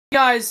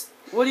Guys,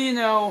 what do you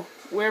know?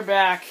 We're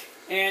back,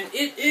 and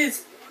it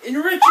is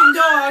Enriching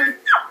Dog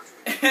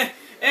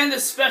and a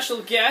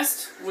special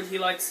guest. Would he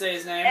like to say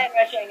his name?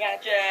 Enriching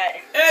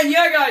Gadget. And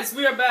yeah, guys,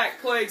 we are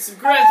back playing some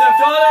Grand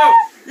Theft Auto.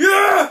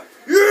 Yeah,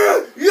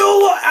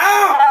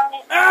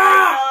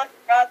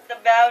 Across the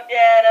mountain,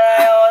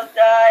 I almost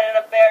died, and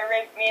a bear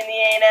ripped me in the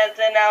anus,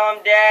 and now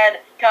I'm dead.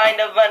 Kind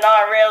of, but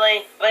not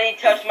really. But he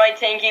touched my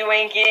Tinky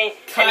Winky,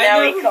 and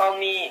now he called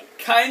me.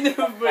 Kind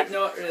of, but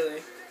not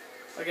really.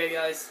 Okay,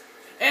 guys.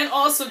 And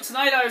also,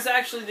 tonight I was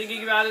actually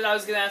thinking about it. I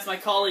was going to ask my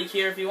colleague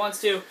here if he wants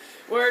to.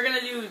 We're going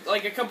to do,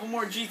 like, a couple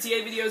more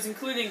GTA videos,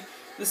 including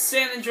the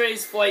San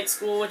Andreas Flight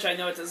School, which I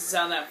know it doesn't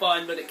sound that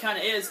fun, but it kind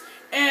of is,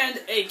 and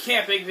a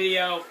camping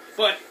video.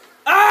 But,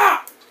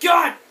 God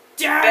damn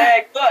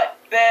it!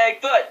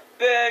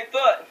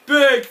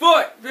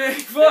 Bigfoot.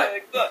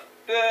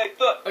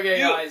 Okay,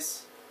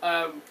 guys.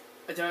 I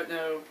don't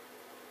know.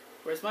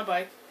 Where's my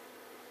bike?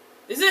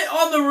 Is it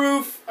on the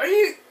roof? Are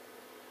you...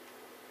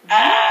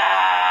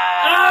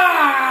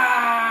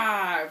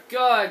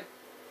 God.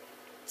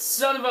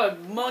 Son of a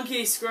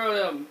monkey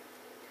scrotum.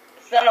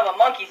 Son of a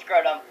monkey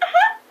scrotum.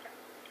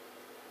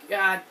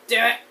 God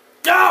damn it.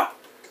 No!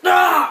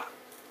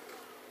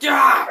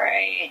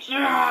 Rage.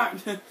 I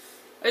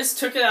just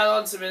took it out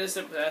on some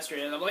innocent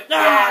pedestrian and I'm like,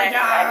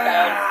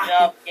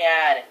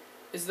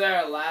 Is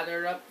there a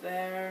ladder up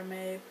there,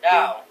 maybe?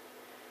 No.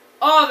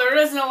 Oh, there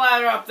isn't a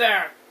ladder up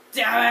there.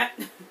 Damn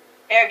it.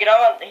 Here, get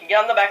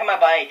on the back of my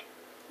bike.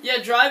 Yeah,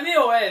 drive me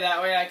away.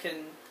 That way I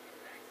can...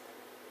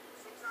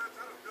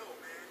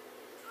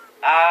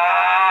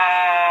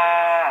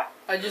 I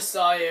just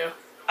saw you.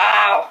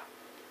 Ow!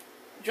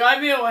 Drive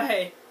me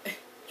away.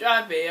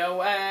 Drive me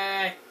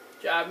away.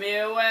 Drive me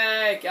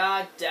away.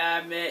 God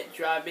damn it.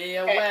 Drive me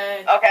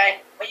away.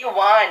 Okay. What you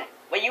want?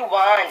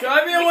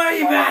 Drive me away,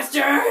 you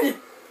bastard!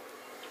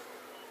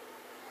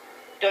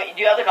 Do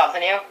you have the cops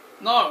on you?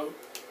 No.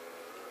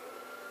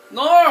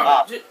 No!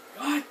 Oh.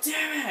 God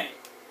damn it.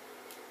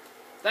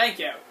 Thank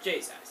you.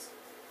 Jesus.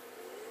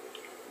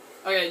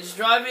 Okay, just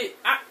drive me...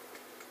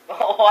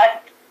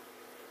 What?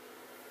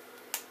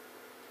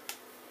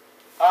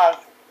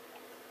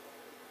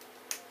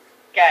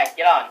 Okay,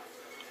 get on.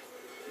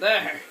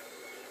 There.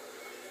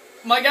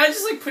 My guy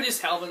just, like, put his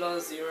helmet on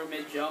 0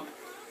 mid-jump.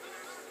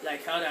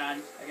 Like, hold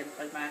on. I gotta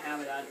put my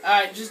helmet on.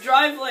 Alright, just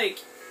drive,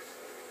 like...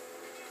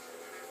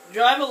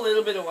 Drive a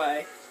little bit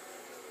away.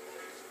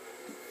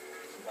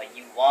 What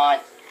you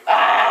want?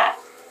 Oh!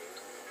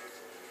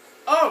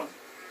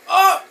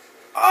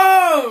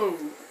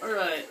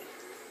 Alright.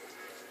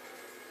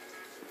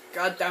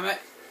 God damn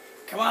it.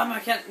 Come on, I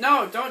can't...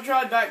 No, don't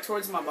drive back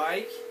towards my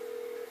bike.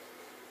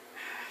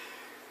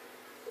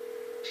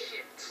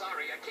 Shit,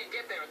 sorry, I can't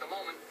get there at the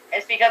moment.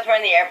 It's because we're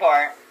in the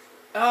airport.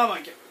 Oh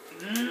my god.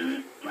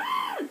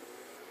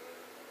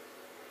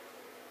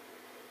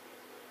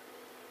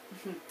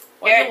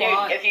 Here,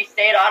 dude, if you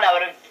stayed on, I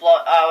would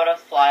have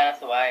flown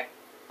us away.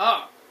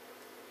 Oh.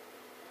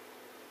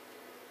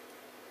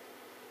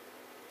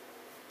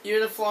 You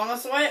would have flown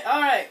us away?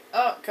 Alright.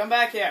 Oh, come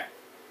back here.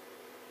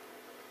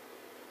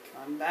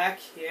 Come back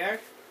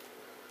here.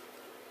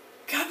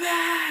 Come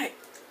back!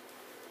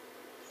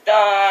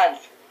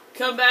 Stunts!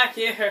 Come back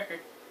here.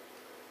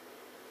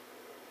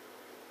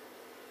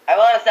 I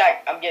will in a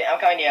sec. I'm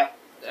coming to you.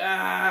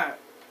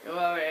 Come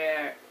over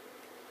here.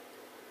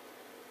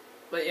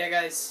 But yeah,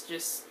 guys,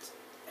 just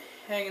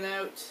hanging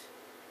out,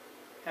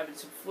 having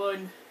some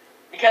fun.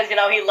 Because, you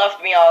know, he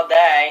left me all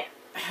day.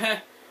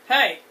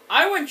 Hey,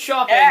 I went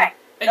shopping. Hey,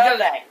 and I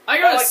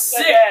got a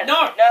sick...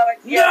 No!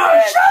 Shut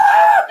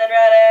up!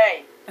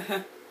 Ready.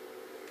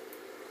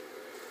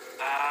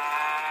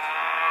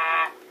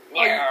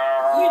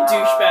 You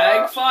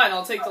douchebag. Fine,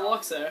 I'll take the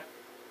Luxor.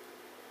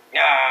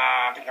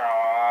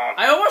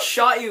 I almost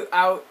shot you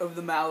out of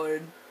the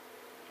Mallard.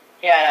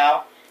 Yeah, I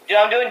know. Dude,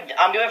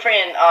 I'm doing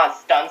freaking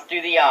stunts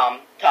through the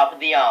top of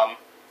the I'll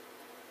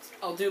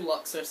do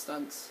Luxor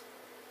stunts.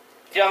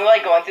 Dude, I'm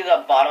like going through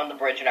the bottom of the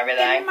bridge and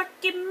everything.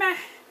 Give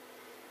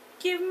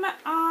me,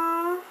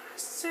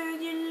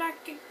 said you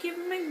like it, give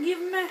me,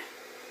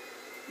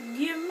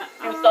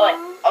 I'm still like,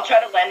 I'll try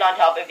to land on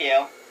top of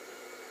you.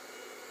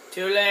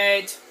 Too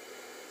late.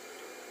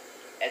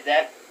 Is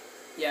it?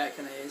 Yeah, it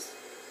kinda is.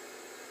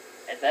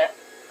 Is it?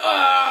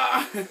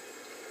 I'll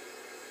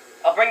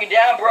bring you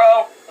down, bro.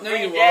 I'll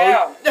bring you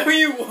down. No,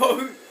 you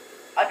won't.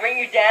 I'll bring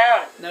you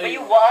down. No, what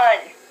you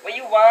want? What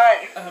you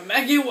want?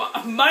 Maggie,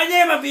 my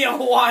name will be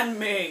Wan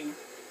Ming.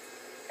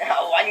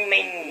 Wan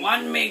Ming.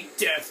 Wan Ming,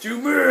 death to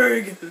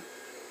Ming.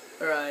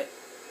 Alright.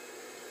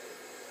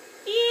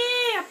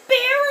 Yeah,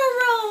 barrel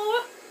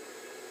roll.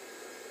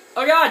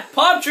 Oh god,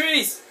 palm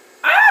trees.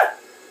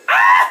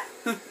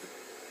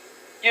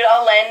 Dude,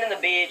 I'll land in the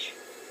beach.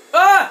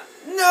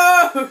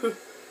 No!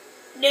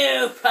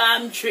 No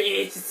palm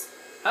trees.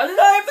 How did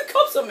I have the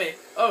cops on me?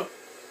 Oh,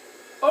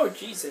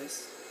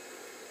 Jesus.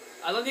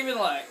 I don't even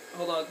like.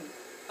 Hold on.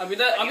 I'm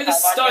gonna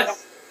stunt.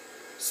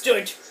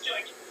 Stunt.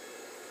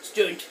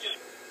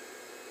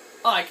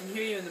 Oh, I can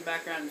hear you in the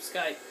background of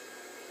Skype.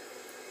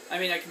 I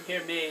mean, I can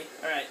hear me.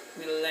 Alright,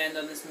 I'm gonna land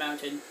on this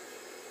mountain.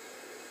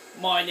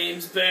 My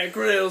name's Bear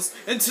Grylls,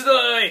 and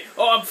today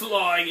I'm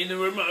flying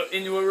into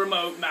a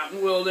remote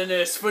mountain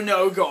wilderness for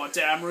no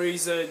goddamn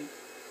reason.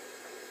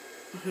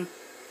 I'm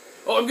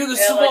gonna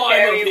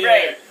survive up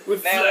here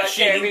with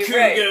flesh-eating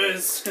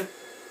cougars.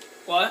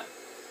 What?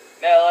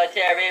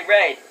 Military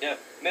race.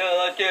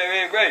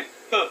 Military race.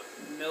 Huh.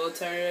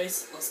 Military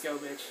race? Let's go,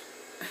 bitch.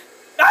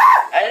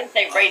 I didn't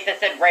say race, I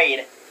said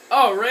raid.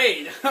 Oh,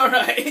 raid.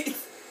 Alright.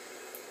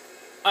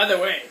 Either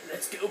way,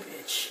 let's go,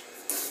 bitch.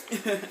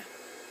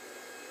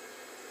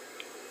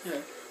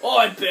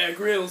 I'm Bear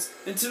Grylls,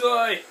 and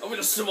today I'm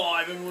gonna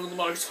survive in one of the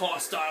most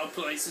hostile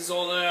places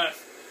on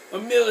Earth. A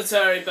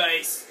military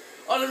base.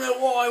 I don't know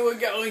why we're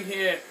going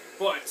here,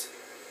 but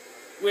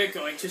we're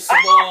going to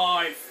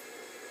survive.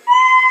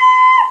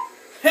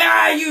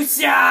 Ah, you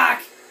suck!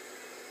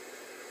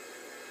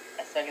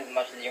 I suck as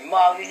much as your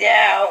mom is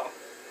out.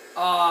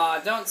 Aw,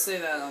 don't say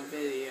that on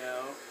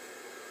video.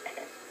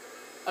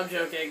 I'm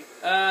joking.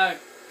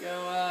 Go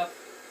up.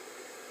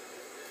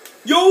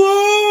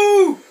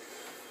 YOLO!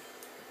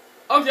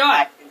 Oh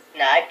god! I can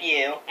snipe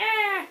you.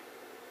 Ah.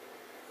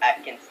 I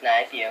can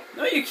snipe you.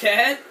 No, you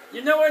can't.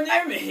 You're nowhere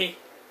near me.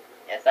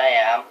 Yes, I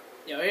am.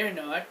 No, you're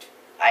not.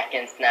 I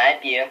can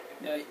snipe you.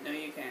 No,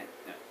 you can't.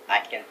 No. I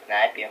can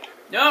snipe you.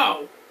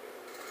 No!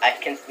 I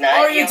can snipe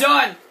Oh, you. you're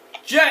done!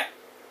 Jet!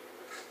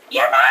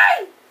 You're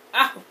mine!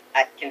 Ow!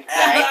 I can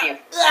snipe you.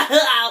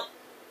 Ow!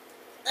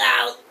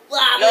 Ow!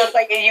 No,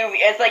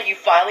 it's like you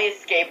finally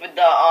escape with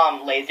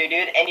the laser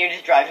dude, and you're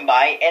just driving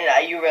by,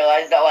 and you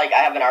realize that like I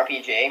have an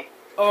RPG.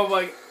 Oh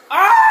my...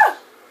 Ah!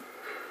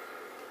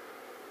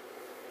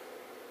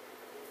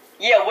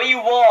 Yeah, what you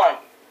want?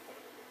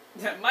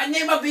 My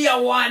name will be a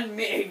one,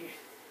 Mig.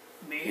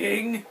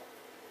 Ming?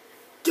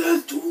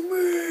 Death to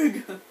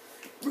Mig!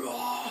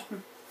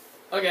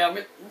 Okay, I'm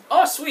gonna...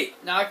 Oh, sweet!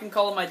 Now I can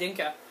call him my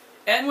Dinka.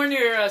 And we're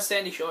near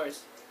Sandy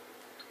Shores.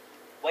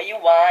 What you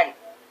want?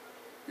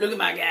 Look at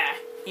my guy.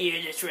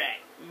 Here, that's right.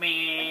 What Meh.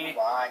 you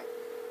want?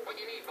 What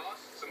you need, boss?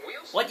 Some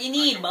wheels? What do you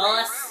need,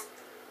 boss?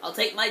 I'll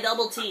take my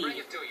double I'll T. bring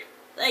it to you.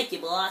 Thank you,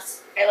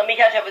 boss. Hey, let me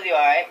catch up with you,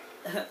 alright?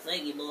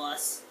 Thank you,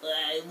 boss.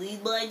 I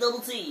need my double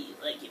T.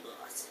 Thank you,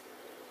 boss.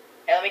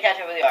 Hey, let me catch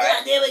up with you, God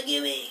alright? damn it,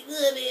 give me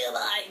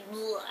my...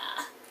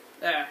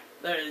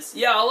 There it is.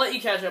 Yeah, I'll let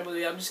you catch up with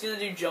you. I'm just gonna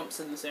do jumps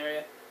in this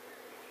area.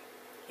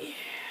 Yeah.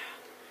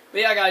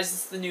 But yeah, guys,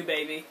 this is the new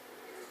baby.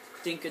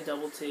 Dinka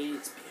double T.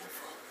 It's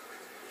beautiful.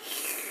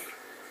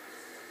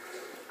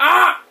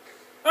 Ah!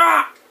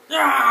 Ah!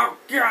 Oh,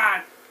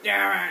 God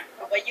damn it.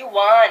 What you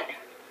want?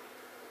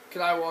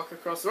 Can I walk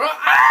across the road?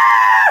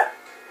 Ah!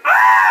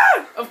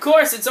 Ah! Of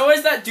course, it's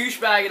always that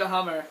douchebag in a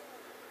Hummer.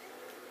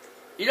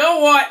 You know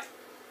what?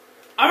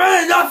 I've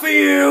had enough of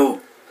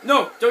you!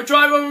 No, don't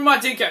drive over my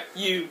Dinka,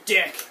 you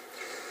dick.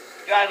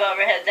 Drive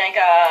over his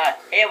Dinka.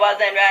 He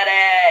wasn't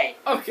ready.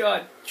 Oh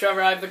god,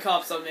 Trevor, I have the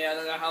cops on me. I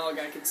don't know how long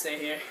I can stay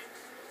here.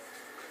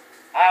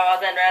 I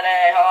wasn't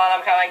ready. Hold on,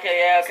 I'm coming to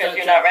you because Start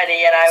you're jump. not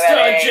ready and I'm Start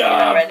ready. You're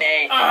not jump.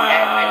 ready. Ah.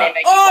 And my name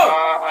is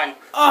Oh. on.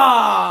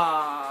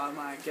 Oh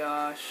my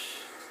gosh.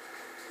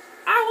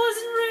 I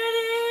wasn't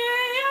ready.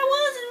 I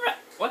wasn't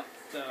ready. What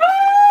the?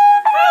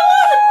 I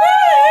wasn't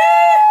ready.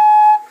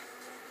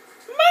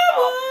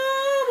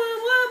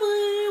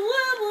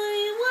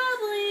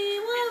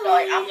 So,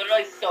 like, I'm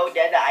literally so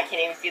dead that I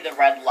can't even see the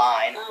red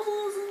line. I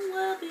wasn't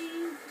ready.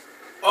 You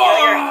know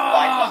you're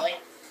blind, Billy?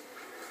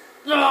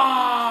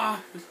 Ah!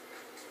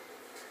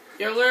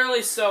 You're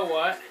literally so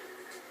what?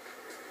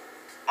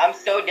 I'm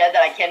so dead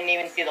that I can't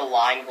even see the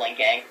line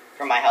blinking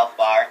from my health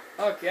bar.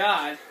 Oh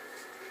god.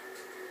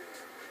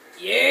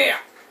 Yeah!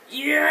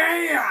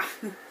 Yeah!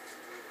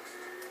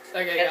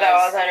 Okay, Because guys. I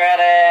wasn't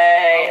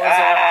ready. I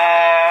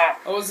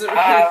wasn't I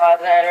ready.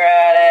 wasn't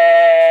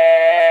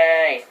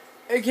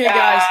ready. Okay,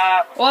 guys.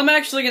 Well, I'm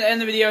actually going to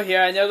end the video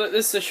here. I know that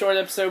this is a short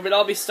episode, but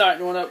I'll be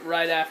starting one up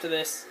right after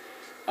this.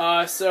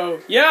 So,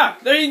 yeah,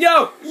 there you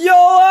go.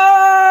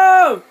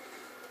 YOLO!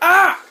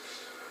 Ah!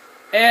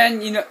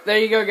 And, you know, there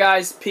you go,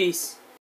 guys. Peace.